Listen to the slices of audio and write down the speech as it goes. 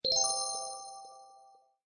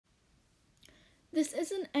This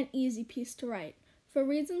isn't an easy piece to write. For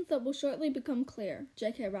reasons that will shortly become clear,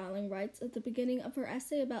 J.K. Rowling writes at the beginning of her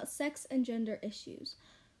essay about sex and gender issues.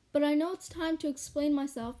 But I know it's time to explain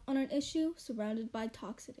myself on an issue surrounded by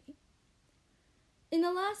toxicity. In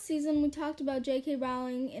the last season, we talked about J.K.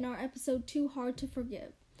 Rowling in our episode Too Hard to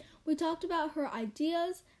Forgive. We talked about her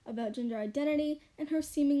ideas about gender identity and her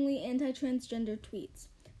seemingly anti-transgender tweets.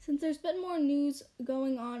 Since there's been more news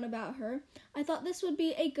going on about her, I thought this would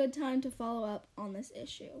be a good time to follow up on this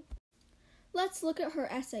issue. Let's look at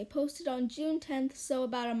her essay posted on June 10th, so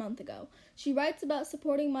about a month ago. She writes about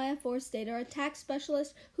supporting Maya Forstater, a tax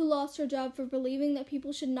specialist who lost her job for believing that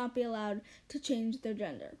people should not be allowed to change their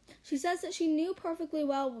gender. She says that she knew perfectly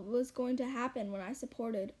well what was going to happen when I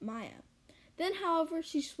supported Maya. Then, however,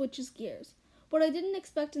 she switches gears. What I didn't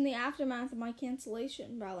expect in the aftermath of my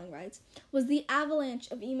cancellation, Rowling writes, was the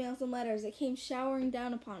avalanche of emails and letters that came showering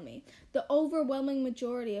down upon me, the overwhelming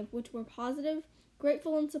majority of which were positive,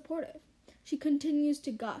 grateful, and supportive. She continues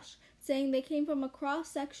to gush, saying they came from a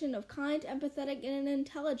cross-section of kind, empathetic, and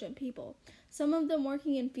intelligent people, some of them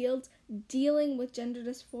working in fields dealing with gender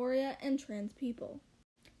dysphoria and trans people.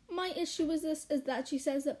 My issue with this is that she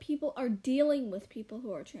says that people are dealing with people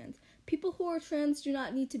who are trans. People who are trans do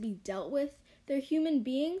not need to be dealt with. They're human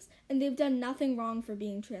beings, and they've done nothing wrong for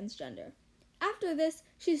being transgender. After this,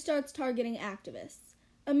 she starts targeting activists.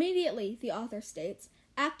 Immediately, the author states,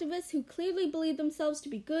 activists who clearly believe themselves to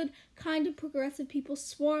be good, kind, and progressive people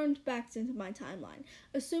swarmed back into my timeline,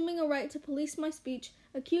 assuming a right to police my speech,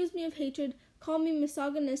 accuse me of hatred, call me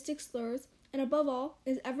misogynistic slurs, and above all,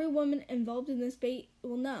 as every woman involved in this debate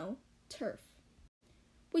will know, TERF.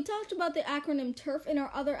 We talked about the acronym TERF in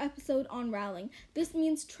our other episode on Rowling. This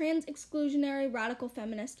means Trans Exclusionary Radical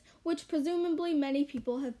Feminist, which presumably many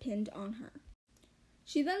people have pinned on her.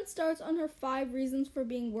 She then starts on her 5 reasons for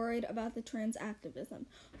being worried about the trans activism.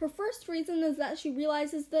 Her first reason is that she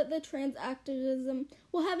realizes that the trans activism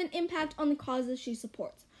will have an impact on the causes she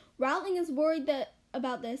supports. Rowling is worried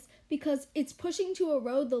about this because it's pushing to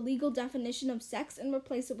erode the legal definition of sex and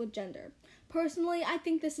replace it with gender. Personally, I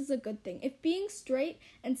think this is a good thing. If being straight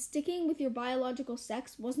and sticking with your biological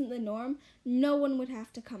sex wasn't the norm, no one would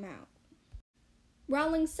have to come out.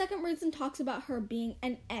 Rowling's second reason talks about her being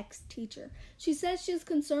an ex-teacher. She says she's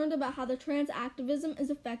concerned about how the trans activism is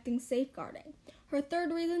affecting safeguarding. Her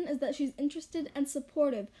third reason is that she's interested and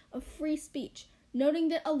supportive of free speech, noting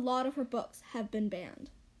that a lot of her books have been banned.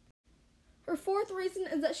 Her fourth reason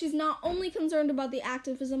is that she's not only concerned about the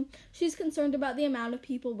activism, she's concerned about the amount of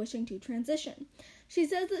people wishing to transition. She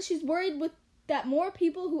says that she's worried that more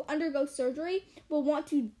people who undergo surgery will want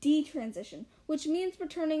to detransition, which means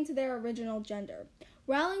returning to their original gender.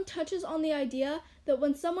 Rowling touches on the idea that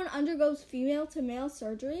when someone undergoes female-to-male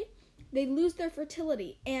surgery, they lose their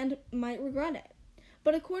fertility and might regret it.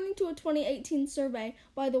 But according to a 2018 survey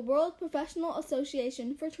by the World Professional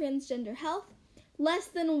Association for Transgender Health, less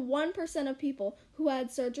than 1% of people who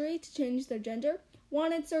had surgery to change their gender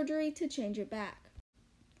wanted surgery to change it back.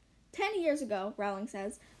 10 years ago, Rowling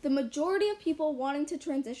says, the majority of people wanting to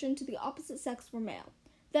transition to the opposite sex were male.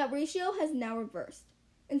 That ratio has now reversed.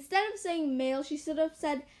 Instead of saying male, she should have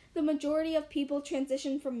said the majority of people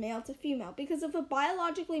transition from male to female, because if a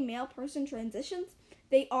biologically male person transitions,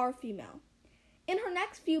 they are female. In her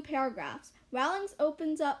next few paragraphs, Rowling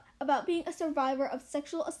opens up about being a survivor of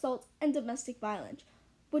sexual assault and domestic violence,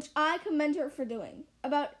 which I commend her for doing.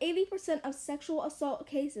 About 80% of sexual assault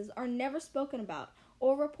cases are never spoken about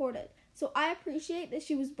or reported, so I appreciate that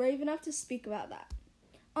she was brave enough to speak about that.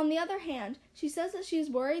 On the other hand, she says that she is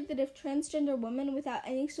worried that if transgender women without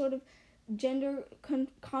any sort of gender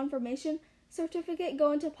confirmation certificate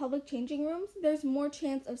go into public changing rooms, there's more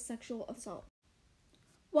chance of sexual assault.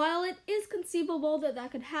 While it is conceivable that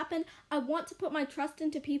that could happen, I want to put my trust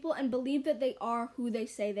into people and believe that they are who they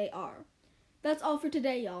say they are. That's all for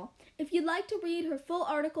today, y'all. If you'd like to read her full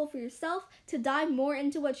article for yourself to dive more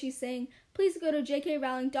into what she's saying, please go to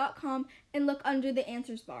jkrowling.com and look under the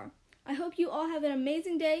answers bar. I hope you all have an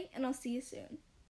amazing day, and I'll see you soon.